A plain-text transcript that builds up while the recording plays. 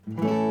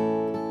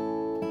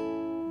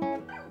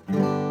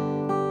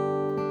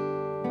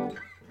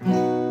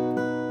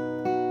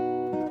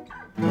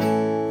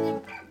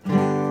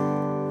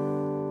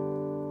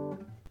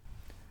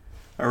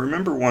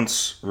remember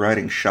once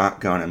riding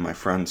shotgun in my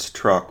friend's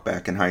truck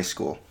back in high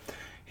school.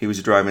 He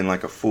was driving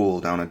like a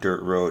fool down a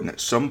dirt road and at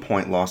some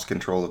point lost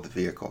control of the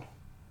vehicle.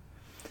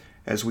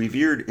 As we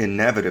veered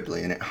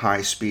inevitably and at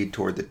high speed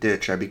toward the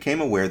ditch, I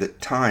became aware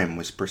that time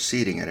was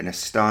proceeding at an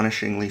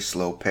astonishingly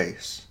slow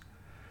pace.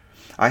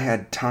 I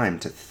had time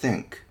to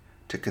think,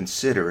 to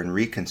consider and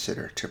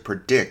reconsider, to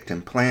predict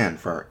and plan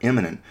for our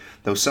imminent,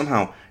 though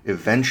somehow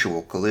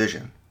eventual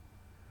collision.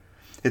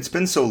 It's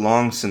been so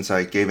long since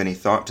I gave any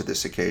thought to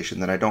this occasion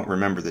that I don't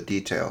remember the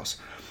details,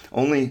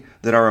 only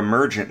that our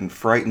emergent and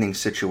frightening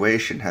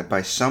situation had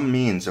by some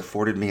means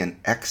afforded me an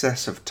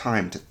excess of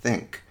time to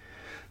think,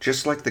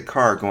 just like the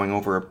car going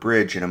over a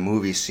bridge in a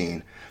movie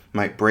scene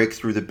might break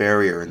through the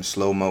barrier in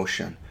slow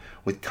motion,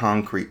 with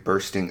concrete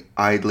bursting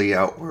idly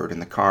outward and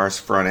the car's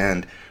front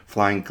end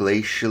flying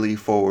glacially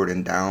forward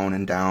and down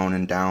and down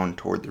and down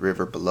toward the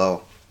river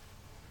below.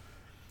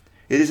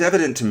 It is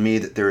evident to me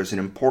that there is an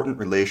important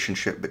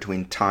relationship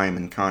between time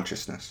and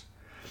consciousness.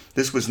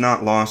 This was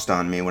not lost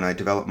on me when I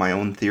developed my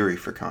own theory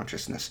for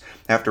consciousness.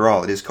 After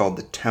all, it is called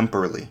the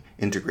temporally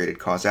integrated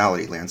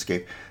causality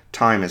landscape.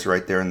 Time is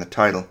right there in the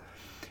title.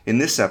 In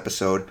this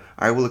episode,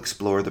 I will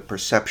explore the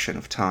perception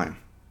of time.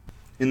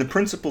 In the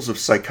Principles of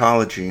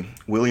Psychology,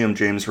 William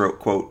James wrote,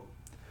 quote,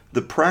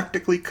 "The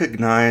practically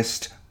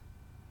cognized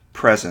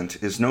present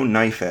is no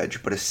knife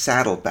edge, but a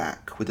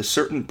saddleback with a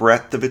certain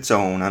breadth of its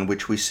own on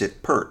which we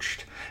sit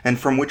perched, and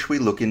from which we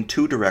look in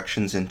two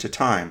directions into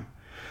time.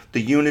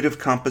 The unit of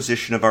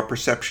composition of our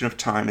perception of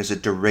time is a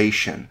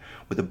duration,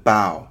 with a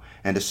bow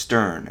and a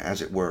stern, as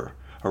it were,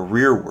 a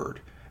rearward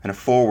and a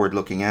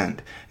forward-looking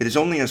end. It is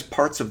only as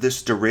parts of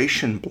this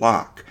duration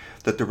block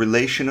that the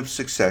relation of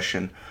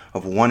succession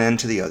of one end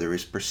to the other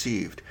is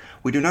perceived.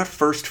 We do not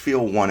first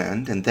feel one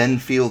end and then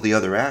feel the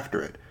other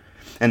after it,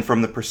 and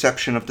from the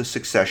perception of the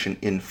succession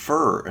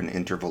infer an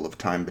interval of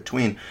time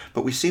between,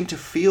 but we seem to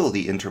feel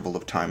the interval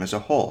of time as a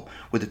whole,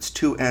 with its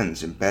two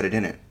ends embedded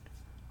in it."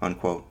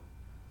 Unquote.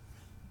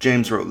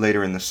 James wrote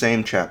later in the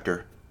same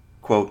chapter,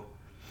 quote,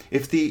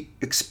 "If the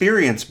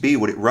experience be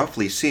what it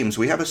roughly seems,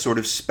 we have a sort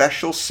of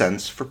special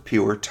sense for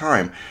pure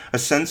time, a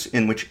sense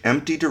in which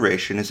empty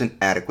duration is an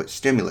adequate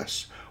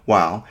stimulus,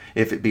 while,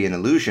 if it be an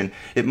illusion,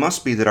 it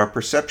must be that our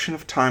perception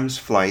of time's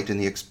flight in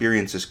the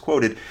experiences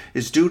quoted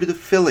is due to the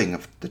filling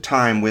of the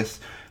time with,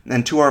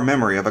 and to our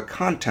memory of a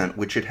content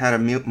which it had a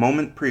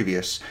moment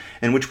previous,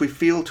 and which we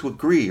feel to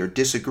agree or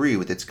disagree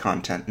with its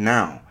content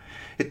now.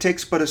 It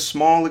takes but a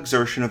small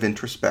exertion of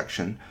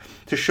introspection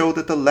to show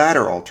that the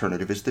latter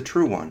alternative is the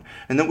true one,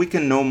 and that we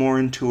can no more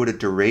intuit a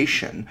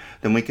duration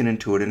than we can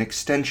intuit an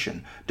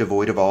extension,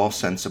 devoid of all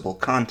sensible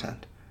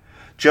content.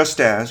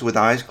 Just as, with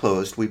eyes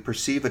closed, we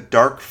perceive a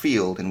dark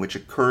field in which a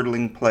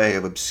curdling play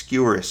of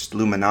obscurest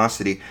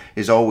luminosity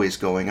is always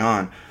going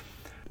on,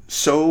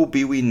 so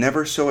be we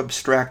never so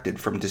abstracted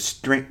from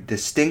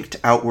distinct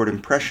outward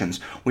impressions,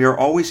 we are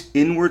always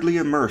inwardly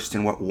immersed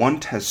in what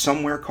Wundt has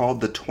somewhere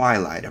called the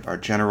twilight of our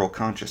general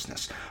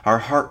consciousness. Our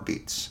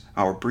heartbeats,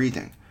 our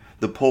breathing,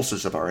 the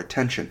pulses of our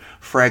attention,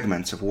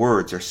 fragments of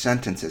words or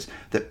sentences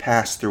that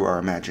pass through our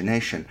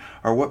imagination,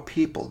 are what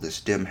people this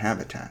dim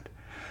habitat.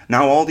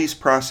 Now all these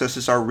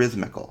processes are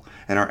rhythmical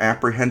and are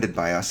apprehended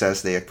by us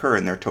as they occur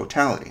in their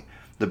totality,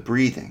 the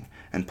breathing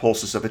and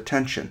pulses of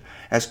attention,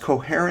 as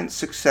coherent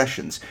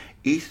successions,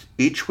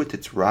 each with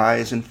its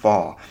rise and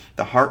fall,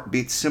 the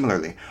heartbeats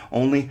similarly,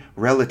 only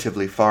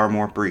relatively far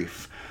more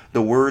brief,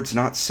 the words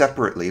not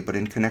separately but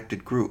in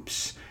connected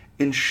groups.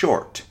 In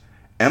short,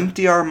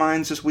 empty our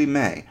minds as we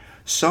may,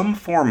 some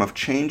form of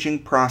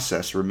changing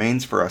process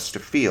remains for us to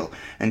feel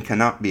and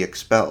cannot be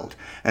expelled,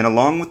 and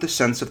along with the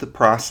sense of the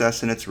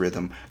process and its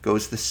rhythm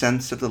goes the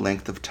sense of the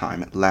length of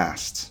time it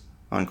lasts."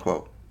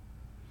 Unquote.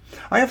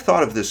 I have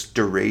thought of this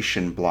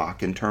duration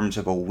block in terms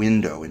of a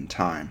window in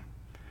time.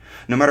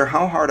 No matter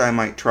how hard I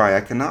might try,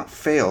 I cannot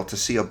fail to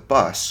see a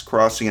bus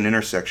crossing an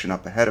intersection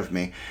up ahead of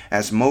me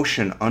as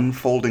motion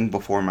unfolding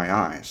before my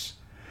eyes.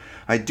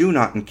 I do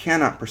not and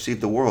cannot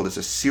perceive the world as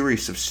a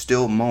series of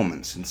still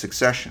moments in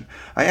succession.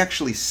 I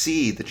actually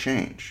see the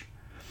change.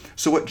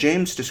 So what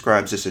James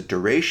describes as a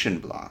duration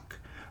block,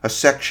 a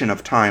section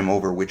of time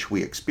over which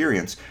we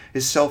experience,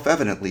 is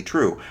self-evidently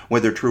true,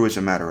 whether true as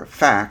a matter of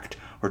fact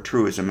or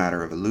true as a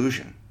matter of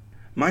illusion.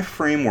 My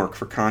framework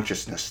for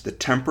consciousness, the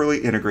temporally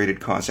integrated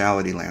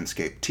causality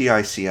landscape,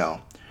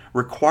 TICL,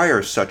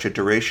 requires such a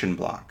duration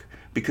block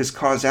because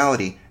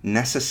causality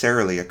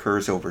necessarily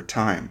occurs over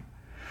time.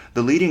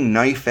 The leading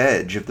knife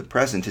edge of the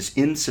present is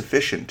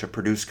insufficient to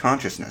produce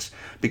consciousness,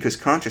 because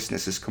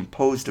consciousness is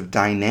composed of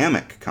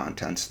dynamic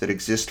contents that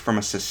exist from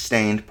a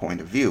sustained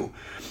point of view.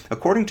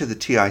 According to the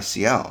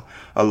TICL,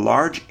 a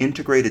large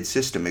integrated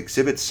system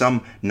exhibits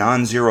some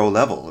non-zero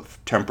level of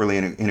temporally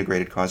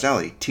integrated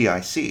causality,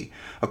 TIC,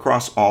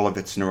 across all of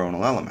its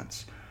neuronal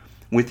elements.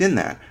 Within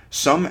that,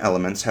 some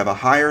elements have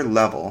a higher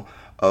level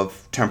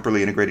of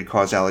temporally integrated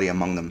causality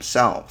among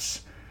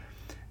themselves.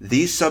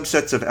 These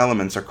subsets of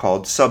elements are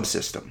called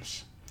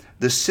subsystems.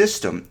 The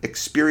system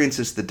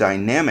experiences the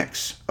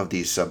dynamics of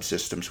these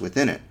subsystems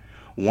within it.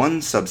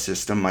 one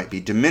subsystem might be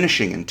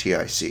diminishing in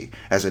TIC,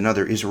 as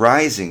another is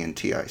rising in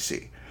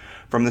TIC.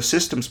 From the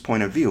system's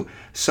point of view,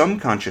 some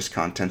conscious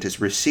content is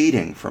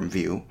receding from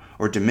view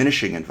or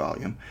diminishing in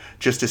volume,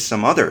 just as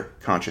some other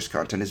conscious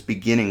content is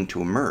beginning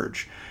to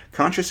emerge.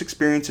 Conscious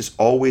experience is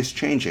always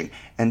changing,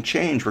 and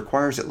change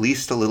requires at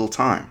least a little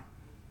time.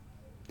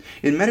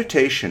 In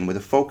meditation, with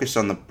a focus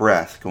on the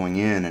breath going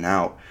in and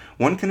out,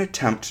 one can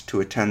attempt to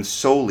attend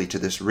solely to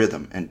this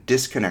rhythm and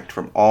disconnect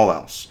from all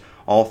else,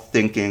 all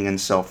thinking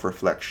and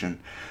self-reflection,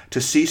 to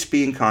cease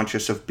being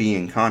conscious of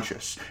being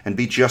conscious, and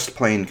be just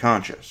plain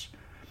conscious.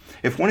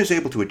 If one is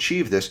able to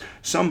achieve this,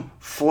 some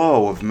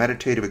flow of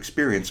meditative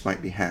experience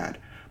might be had,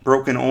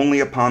 broken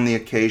only upon the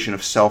occasion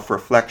of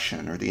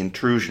self-reflection or the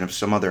intrusion of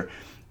some other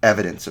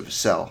evidence of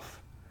self.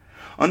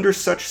 Under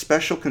such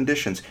special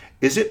conditions,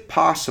 is it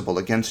possible,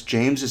 against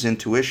James's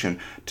intuition,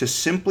 to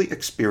simply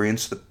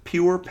experience the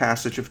pure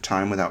passage of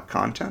time without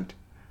content?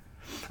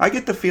 I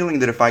get the feeling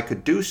that if I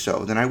could do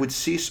so, then I would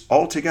cease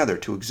altogether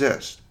to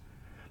exist.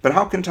 But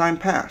how can time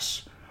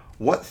pass?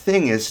 What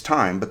thing is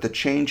time but the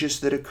changes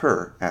that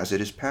occur as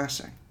it is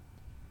passing?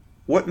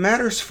 What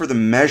matters for the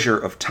measure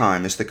of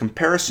time is the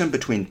comparison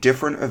between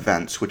different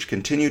events which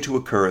continue to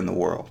occur in the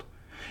world.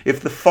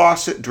 If the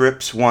faucet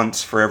drips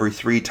once for every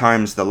 3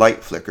 times the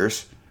light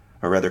flickers,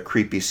 a rather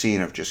creepy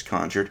scene I've just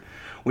conjured,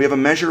 we have a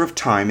measure of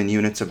time in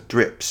units of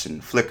drips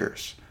and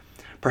flickers.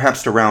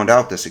 Perhaps to round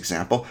out this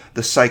example,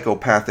 the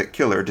psychopathic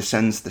killer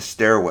descends the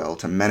stairwell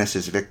to menace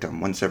his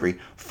victim once every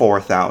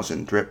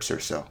 4,000 drips or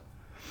so.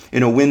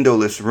 In a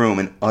windowless room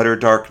in utter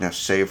darkness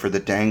save for the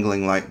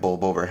dangling light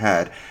bulb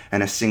overhead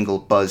and a single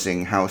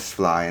buzzing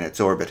housefly in its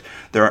orbit,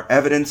 there are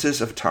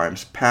evidences of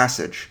time's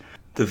passage.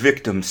 The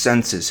victim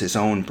senses his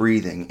own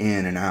breathing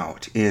in and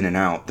out,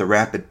 the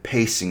rapid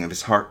pacing of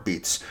his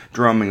heartbeats,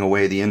 drumming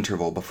away the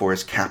interval before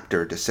his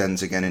captor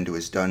descends again into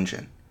his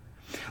dungeon.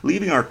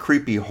 Leaving our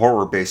creepy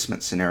horror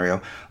basement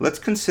scenario, let's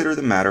consider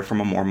the matter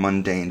from a more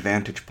mundane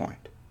vantage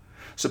point.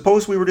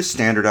 Suppose we were to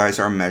standardize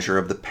our measure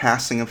of the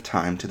passing of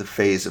time to the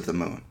phase of the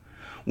moon.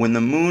 When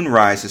the moon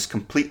rises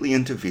completely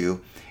into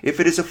view, if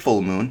it is a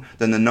full moon,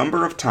 then the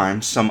number of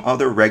times some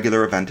other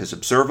regular event is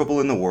observable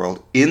in the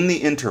world in the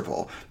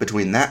interval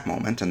between that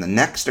moment and the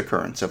next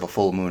occurrence of a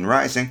full moon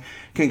rising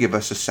can give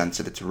us a sense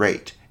of its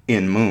rate,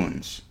 in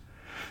moons.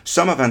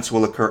 Some events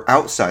will occur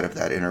outside of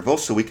that interval,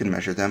 so we can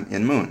measure them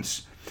in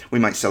moons. We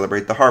might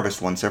celebrate the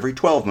harvest once every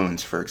 12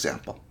 moons, for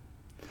example.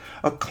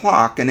 A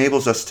clock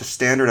enables us to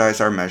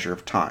standardize our measure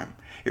of time.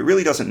 It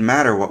really doesn't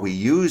matter what we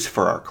use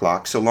for our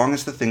clock so long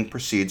as the thing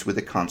proceeds with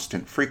a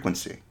constant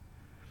frequency.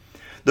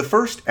 The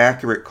first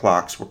accurate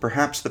clocks were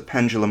perhaps the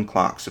pendulum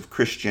clocks of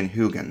Christian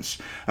Huygens,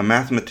 a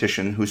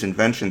mathematician whose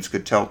inventions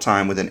could tell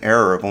time with an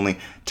error of only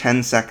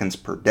 10 seconds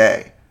per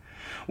day.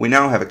 We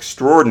now have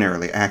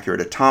extraordinarily accurate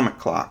atomic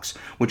clocks,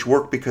 which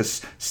work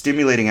because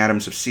stimulating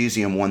atoms of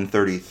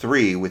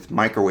cesium-133 with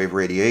microwave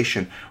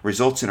radiation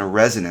results in a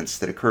resonance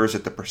that occurs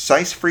at the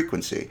precise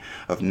frequency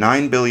of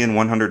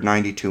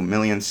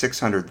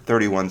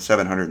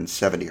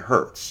 9,192,631,770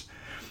 Hz.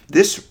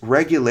 This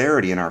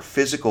regularity in our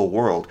physical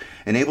world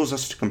enables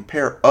us to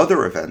compare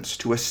other events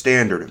to a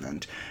standard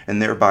event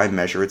and thereby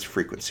measure its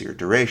frequency or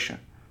duration.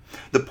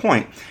 The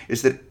point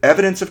is that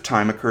evidence of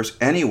time occurs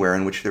anywhere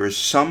in which there is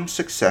some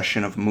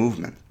succession of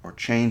movement or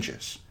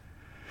changes.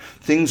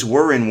 Things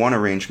were in one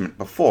arrangement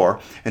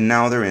before, and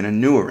now they're in a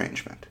new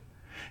arrangement.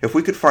 If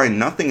we could find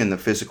nothing in the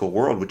physical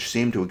world which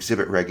seemed to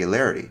exhibit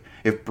regularity,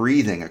 if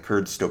breathing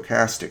occurred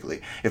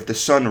stochastically, if the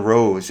sun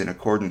rose in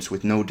accordance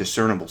with no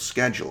discernible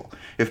schedule,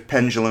 if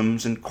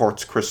pendulums and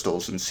quartz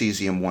crystals and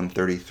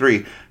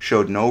cesium-133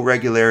 showed no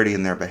regularity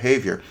in their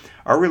behavior,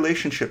 our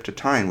relationship to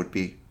time would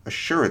be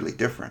assuredly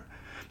different,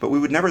 but we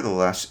would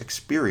nevertheless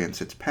experience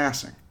its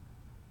passing.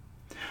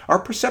 Our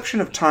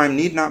perception of time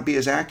need not be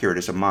as accurate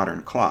as a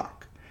modern clock.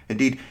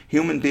 Indeed,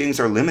 human beings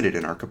are limited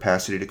in our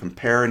capacity to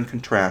compare and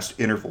contrast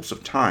intervals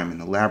of time in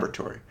the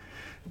laboratory.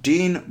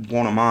 Dean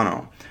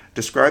Buonomano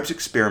describes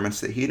experiments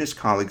that he and his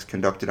colleagues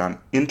conducted on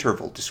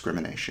interval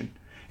discrimination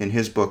in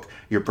his book,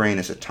 Your Brain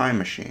is a Time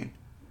Machine.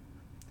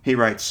 He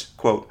writes,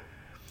 quote,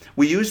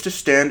 "We used a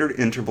standard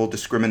interval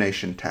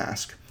discrimination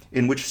task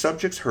in which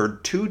subjects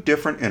heard 2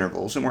 different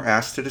intervals and were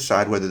asked to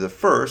decide whether the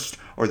first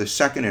or the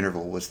second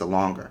interval was the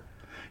longer.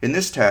 In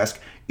this task,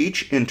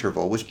 each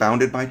interval was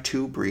bounded by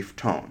 2 brief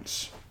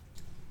tones.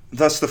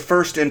 Thus, the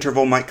first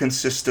interval might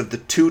consist of the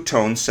 2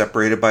 tones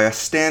separated by a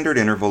standard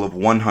interval of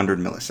 100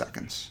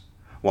 milliseconds,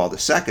 while the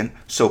second,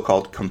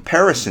 so-called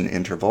comparison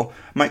interval,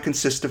 might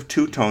consist of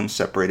 2 tones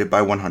separated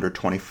by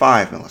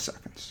 125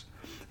 milliseconds.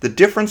 The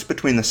difference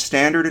between the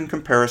standard and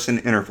comparison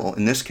interval,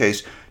 in this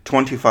case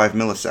 25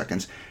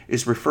 milliseconds,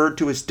 is referred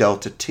to as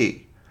delta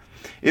t.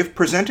 If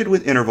presented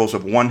with intervals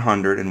of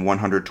 100 and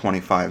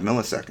 125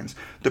 milliseconds,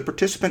 the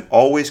participant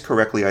always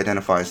correctly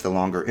identifies the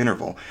longer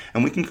interval,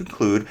 and we can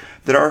conclude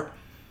that our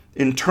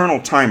internal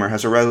timer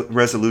has a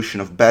resolution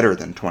of better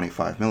than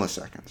 25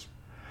 milliseconds.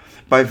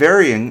 By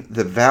varying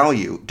the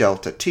value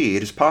delta t,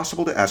 it is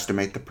possible to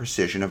estimate the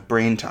precision of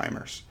brain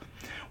timers.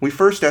 We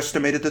first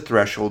estimated the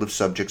threshold of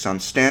subjects on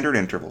standard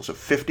intervals of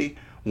 50,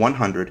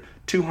 100,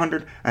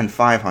 200, and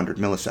 500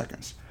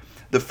 milliseconds.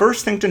 The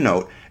first thing to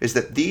note is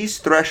that these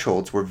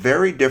thresholds were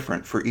very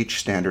different for each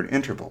standard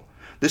interval.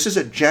 This is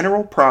a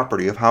general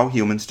property of how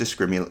humans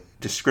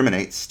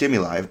discriminate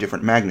stimuli of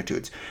different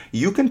magnitudes.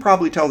 You can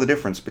probably tell the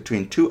difference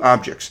between two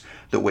objects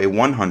that weigh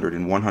 100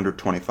 and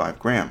 125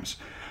 grams,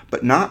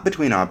 but not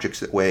between objects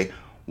that weigh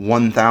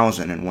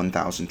 1,000 and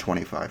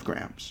 1,025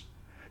 grams.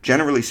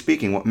 Generally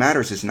speaking, what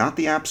matters is not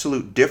the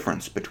absolute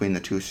difference between the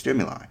two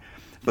stimuli,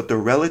 but the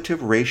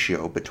relative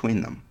ratio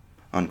between them."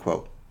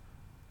 Unquote.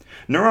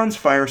 Neurons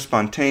fire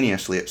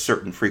spontaneously at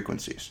certain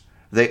frequencies.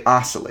 They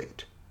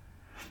oscillate.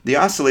 The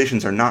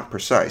oscillations are not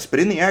precise, but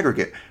in the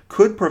aggregate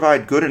could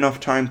provide good enough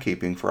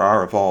timekeeping for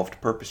our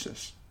evolved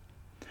purposes.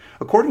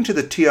 According to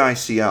the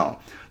TICL,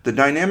 the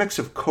dynamics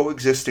of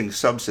coexisting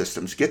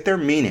subsystems get their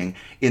meaning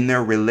in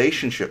their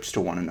relationships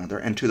to one another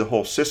and to the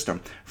whole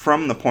system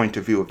from the point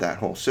of view of that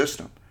whole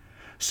system.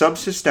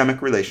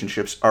 Subsystemic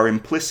relationships are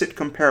implicit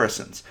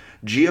comparisons,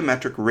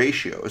 geometric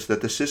ratios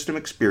that the system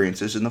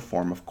experiences in the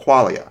form of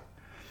qualia.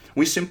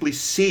 We simply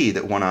see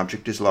that one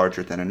object is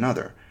larger than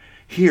another,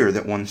 hear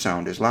that one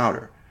sound is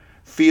louder,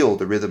 feel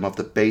the rhythm of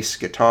the bass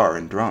guitar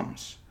and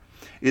drums.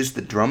 Is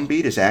the drum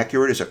beat as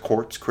accurate as a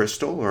quartz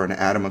crystal or an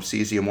atom of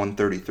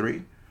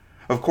cesium-133?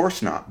 Of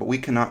course not, but we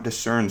cannot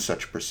discern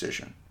such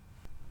precision.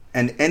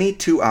 And any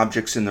two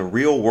objects in the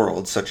real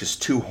world, such as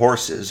two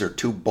horses or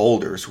two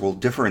boulders, will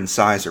differ in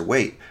size or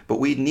weight, but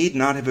we need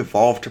not have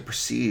evolved to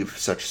perceive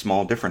such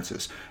small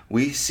differences.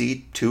 We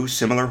see two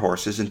similar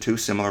horses and two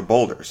similar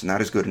boulders, and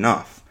that is good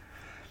enough.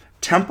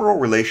 Temporal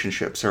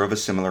relationships are of a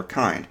similar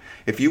kind.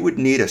 If you would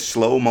need a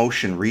slow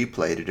motion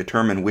replay to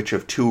determine which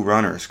of two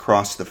runners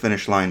crossed the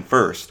finish line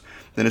first,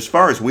 then as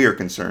far as we are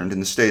concerned, in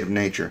the state of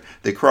nature,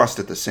 they crossed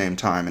at the same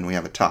time and we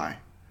have a tie.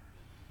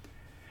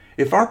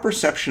 If our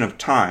perception of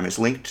time is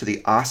linked to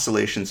the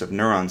oscillations of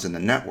neurons in the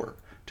network,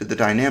 to the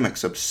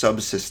dynamics of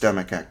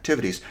subsystemic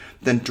activities,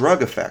 then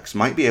drug effects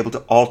might be able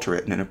to alter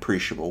it in an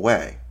appreciable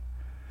way.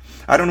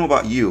 I don't know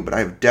about you, but I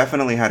have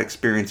definitely had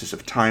experiences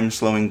of time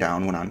slowing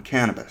down when on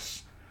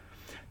cannabis.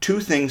 Two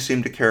things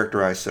seem to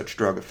characterize such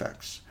drug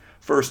effects.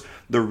 First,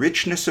 the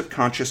richness of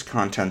conscious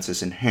contents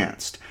is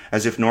enhanced,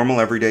 as if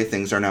normal everyday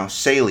things are now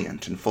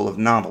salient and full of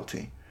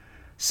novelty.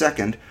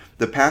 Second,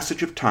 the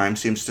passage of time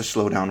seems to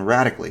slow down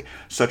radically,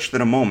 such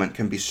that a moment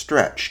can be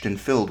stretched and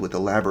filled with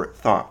elaborate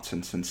thoughts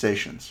and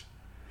sensations.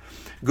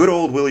 Good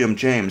old William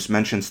James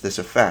mentions this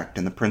effect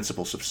in the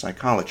Principles of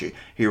Psychology.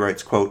 He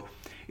writes, quote,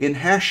 "In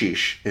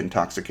hashish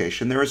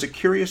intoxication there is a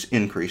curious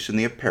increase in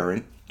the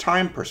apparent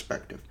time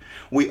perspective.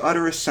 We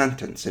utter a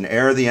sentence, and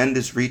ere the end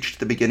is reached,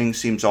 the beginning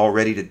seems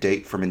already to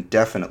date from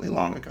indefinitely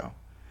long ago.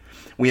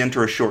 We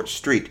enter a short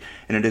street,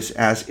 and it is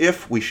as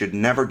if we should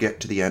never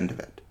get to the end of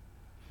it."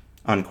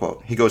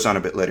 Unquote. He goes on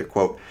a bit later,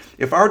 quote,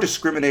 "If our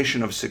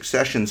discrimination of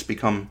successions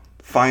become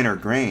finer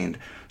grained,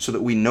 so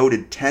that we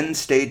noted 10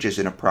 stages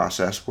in a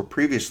process where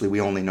previously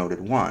we only noted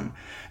one,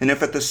 and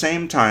if at the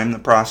same time the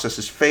process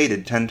is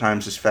faded 10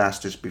 times as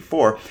fast as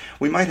before,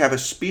 we might have a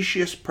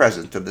specious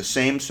present of the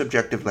same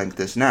subjective length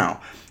as now,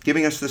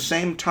 giving us the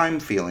same time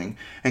feeling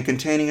and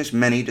containing as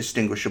many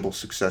distinguishable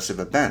successive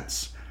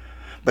events.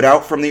 But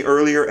out from the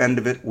earlier end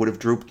of it would have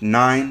drooped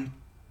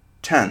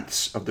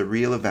 9/10 of the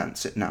real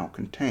events it now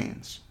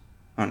contains."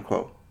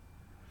 Unquote.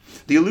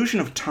 The illusion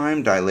of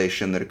time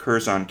dilation that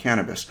occurs on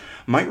cannabis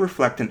might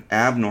reflect an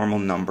abnormal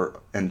number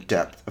and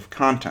depth of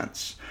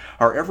contents.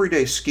 Our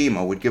everyday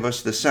schema would give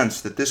us the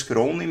sense that this could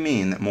only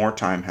mean that more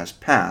time has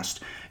passed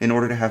in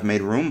order to have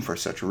made room for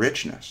such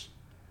richness.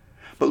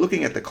 But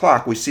looking at the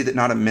clock, we see that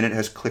not a minute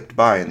has clicked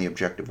by in the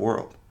objective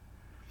world.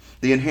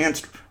 The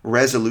enhanced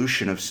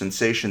resolution of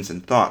sensations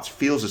and thoughts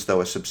feels as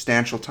though a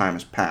substantial time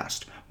has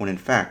passed, when in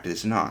fact it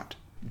is not.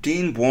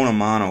 Dean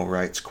Buonomano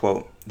writes,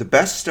 quote, "The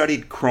best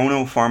studied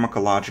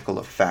chronopharmacological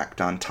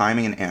effect on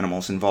timing in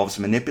animals involves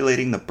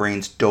manipulating the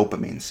brain's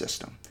dopamine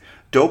system.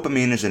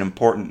 Dopamine is an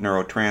important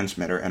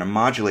neurotransmitter and a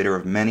modulator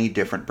of many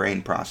different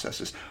brain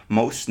processes.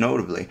 Most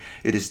notably,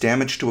 it is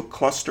damage to a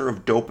cluster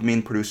of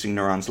dopamine-producing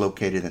neurons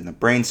located in the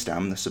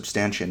brainstem, the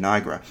substantia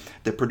nigra,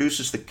 that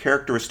produces the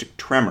characteristic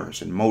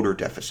tremors and motor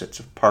deficits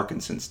of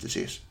Parkinson's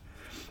disease.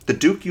 The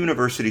Duke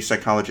University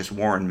psychologist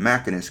Warren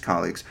Mack and his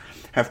colleagues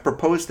have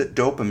proposed that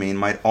dopamine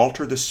might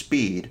alter the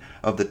speed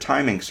of the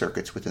timing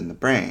circuits within the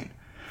brain.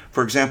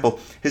 For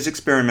example, his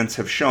experiments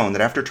have shown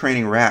that after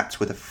training rats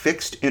with a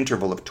fixed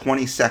interval of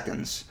 20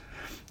 seconds,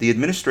 the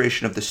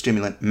administration of the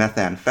stimulant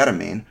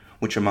methamphetamine,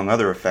 which among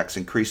other effects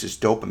increases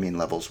dopamine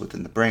levels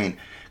within the brain,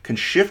 can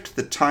shift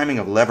the timing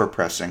of lever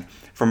pressing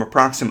from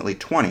approximately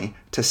 20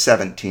 to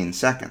 17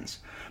 seconds.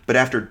 But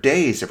after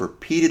days of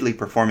repeatedly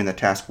performing the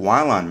task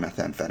while on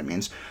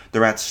methamphetamines, the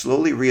rats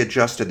slowly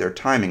readjusted their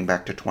timing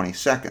back to 20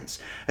 seconds,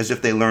 as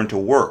if they learned to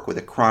work with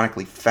a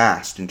chronically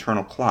fast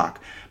internal clock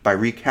by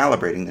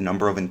recalibrating the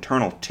number of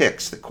internal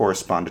ticks that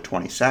correspond to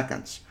 20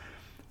 seconds.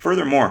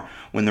 Furthermore,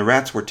 when the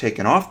rats were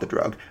taken off the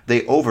drug,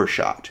 they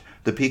overshot.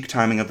 The peak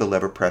timing of the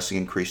lever pressing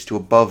increased to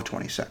above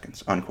 20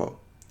 seconds." Unquote.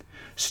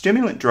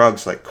 Stimulant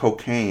drugs like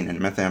cocaine and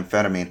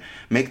methamphetamine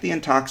make the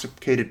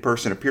intoxicated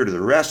person appear to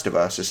the rest of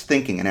us as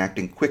thinking and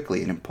acting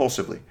quickly and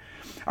impulsively.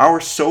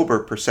 Our sober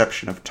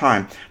perception of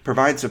time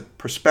provides a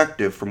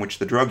perspective from which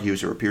the drug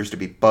user appears to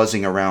be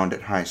buzzing around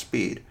at high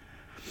speed.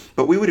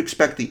 But we would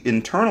expect the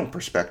internal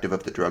perspective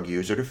of the drug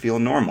user to feel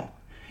normal,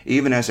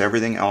 even as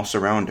everything else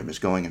around him is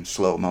going in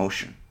slow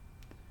motion.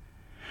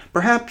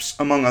 Perhaps,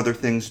 among other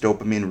things,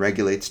 dopamine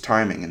regulates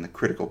timing in the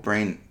critical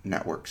brain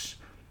networks.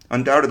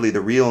 Undoubtedly,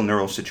 the real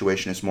neural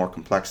situation is more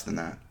complex than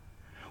that.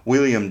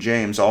 William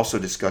James also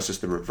discusses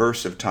the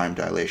reverse of time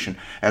dilation,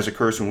 as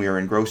occurs when we are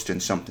engrossed in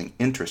something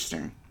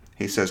interesting.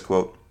 He says,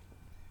 quote,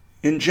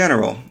 "In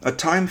general, a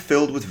time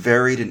filled with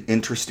varied and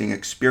interesting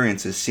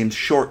experiences seems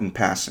short in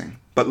passing,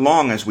 but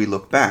long as we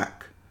look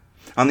back.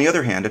 On the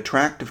other hand, a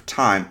tract of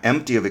time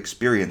empty of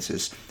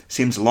experiences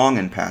seems long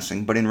in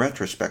passing, but in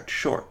retrospect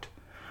short.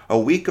 A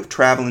week of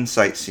travel and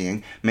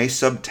sightseeing may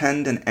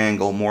subtend an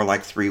angle more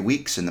like 3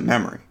 weeks in the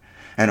memory,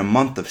 and a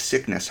month of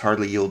sickness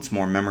hardly yields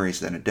more memories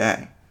than a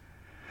day.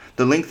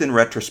 The length in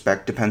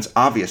retrospect depends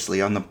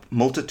obviously on the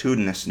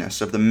multitudinousness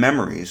of the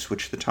memories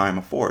which the time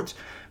affords.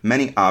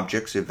 Many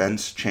objects,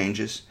 events,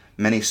 changes,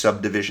 many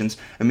subdivisions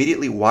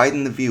immediately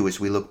widen the view as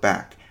we look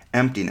back.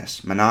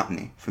 Emptiness,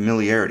 monotony,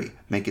 familiarity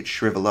make it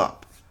shrivel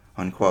up."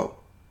 Unquote.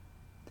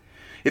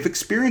 If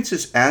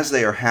experiences as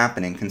they are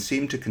happening can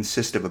seem to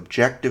consist of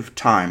objective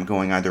time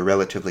going either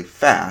relatively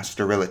fast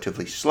or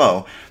relatively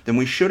slow, then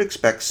we should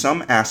expect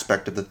some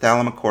aspect of the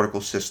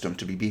thalamocortical system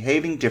to be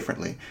behaving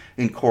differently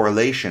in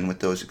correlation with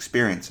those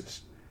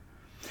experiences.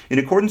 In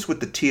accordance with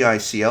the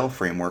TICL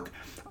framework,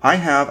 I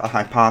have a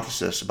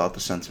hypothesis about the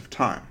sense of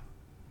time.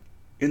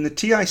 In the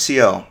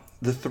TICL,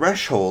 the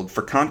threshold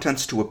for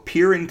contents to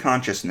appear in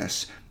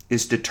consciousness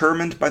is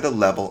determined by the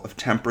level of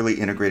temporally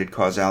integrated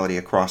causality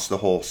across the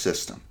whole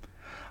system.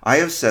 I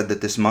have said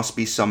that this must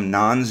be some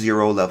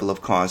non-zero level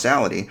of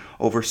causality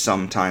over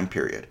some time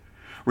period.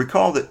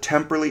 Recall that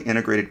temporally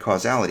integrated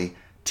causality,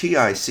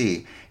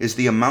 TIC, is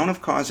the amount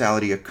of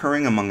causality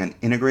occurring among an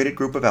integrated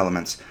group of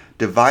elements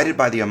divided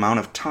by the amount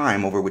of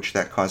time over which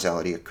that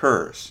causality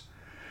occurs.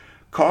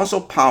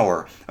 Causal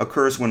power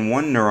occurs when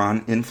one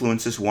neuron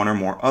influences one or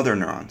more other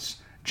neurons,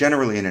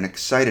 generally in an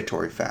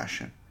excitatory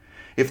fashion.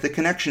 If the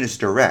connection is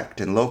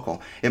direct and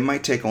local, it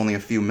might take only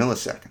a few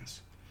milliseconds.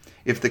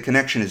 If the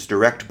connection is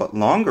direct but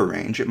longer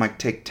range, it might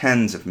take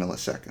tens of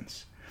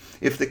milliseconds.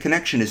 If the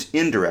connection is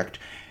indirect,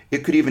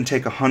 it could even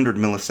take 100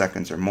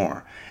 milliseconds or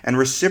more, and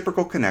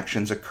reciprocal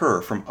connections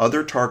occur from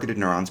other targeted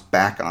neurons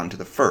back onto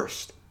the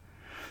first.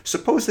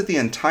 Suppose that the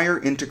entire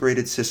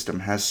integrated system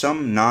has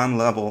some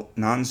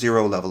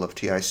non-zero level of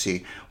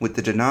TIC, with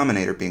the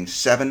denominator being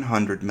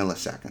 700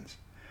 milliseconds.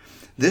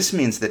 This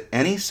means that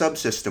any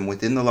subsystem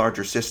within the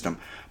larger system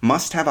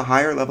must have a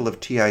higher level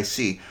of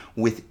TIC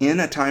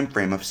within a time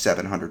frame of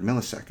 700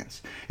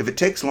 milliseconds. If it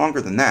takes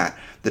longer than that,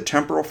 the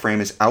temporal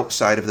frame is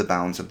outside of the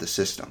bounds of the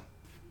system.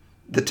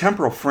 The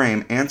temporal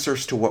frame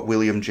answers to what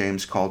William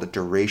James called a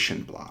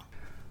duration block.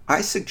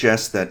 I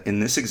suggest that in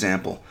this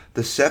example,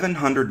 the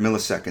 700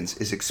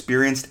 milliseconds is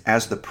experienced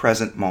as the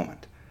present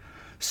moment.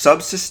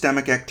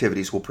 Subsystemic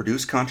activities will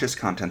produce conscious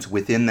contents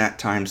within that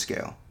time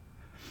scale.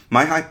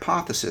 My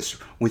hypothesis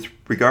with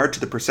regard to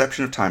the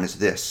perception of time is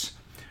this.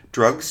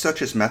 Drugs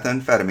such as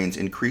methamphetamines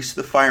increase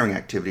the firing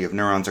activity of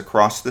neurons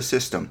across the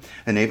system,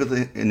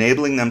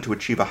 enabling them to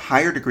achieve a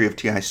higher degree of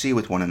TIC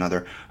with one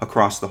another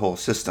across the whole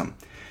system.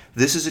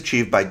 This is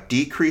achieved by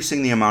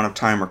decreasing the amount of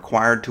time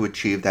required to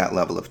achieve that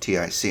level of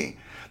TIC.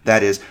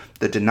 That is,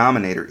 the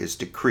denominator is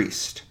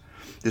decreased.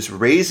 This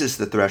raises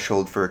the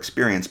threshold for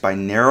experience by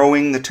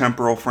narrowing the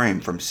temporal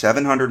frame from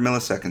 700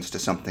 milliseconds to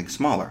something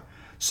smaller,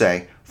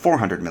 say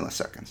 400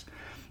 milliseconds.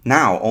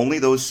 Now, only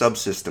those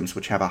subsystems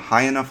which have a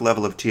high enough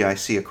level of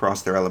TIC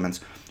across their elements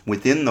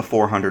within the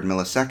 400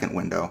 millisecond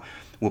window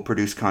will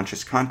produce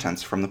conscious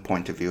contents from the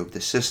point of view of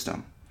the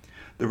system.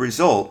 The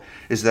result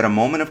is that a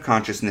moment of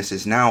consciousness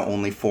is now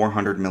only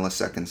 400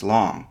 milliseconds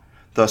long.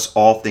 Thus,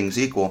 all things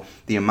equal,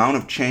 the amount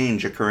of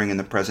change occurring in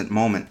the present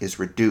moment is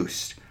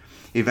reduced.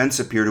 Events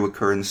appear to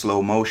occur in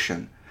slow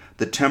motion.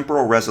 The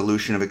temporal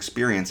resolution of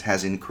experience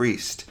has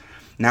increased.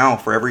 Now,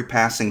 for every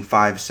passing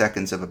 5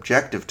 seconds of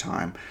objective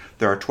time,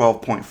 there are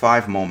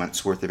 12.5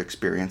 moments worth of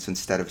experience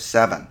instead of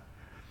 7.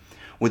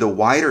 With a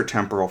wider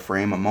temporal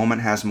frame, a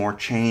moment has more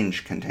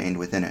change contained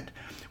within it.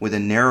 With a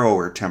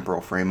narrower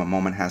temporal frame, a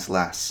moment has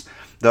less.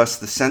 Thus,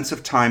 the sense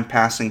of time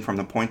passing from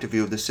the point of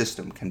view of the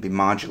system can be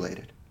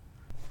modulated.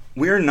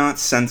 We are not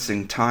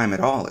sensing time at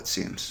all, it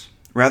seems.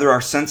 Rather,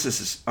 our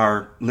senses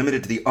are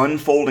limited to the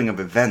unfolding of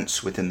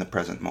events within the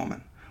present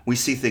moment. We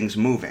see things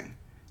moving,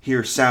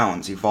 hear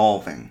sounds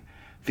evolving,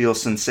 feel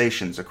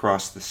sensations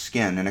across the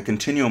skin, and a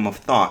continuum of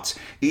thoughts,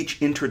 each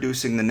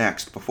introducing the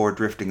next before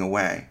drifting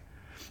away.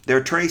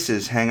 Their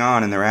traces hang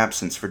on in their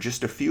absence for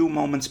just a few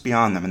moments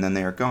beyond them, and then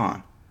they are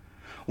gone.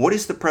 What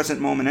is the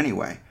present moment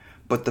anyway,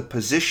 but the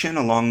position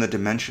along the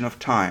dimension of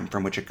time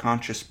from which a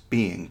conscious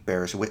being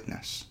bears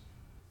witness?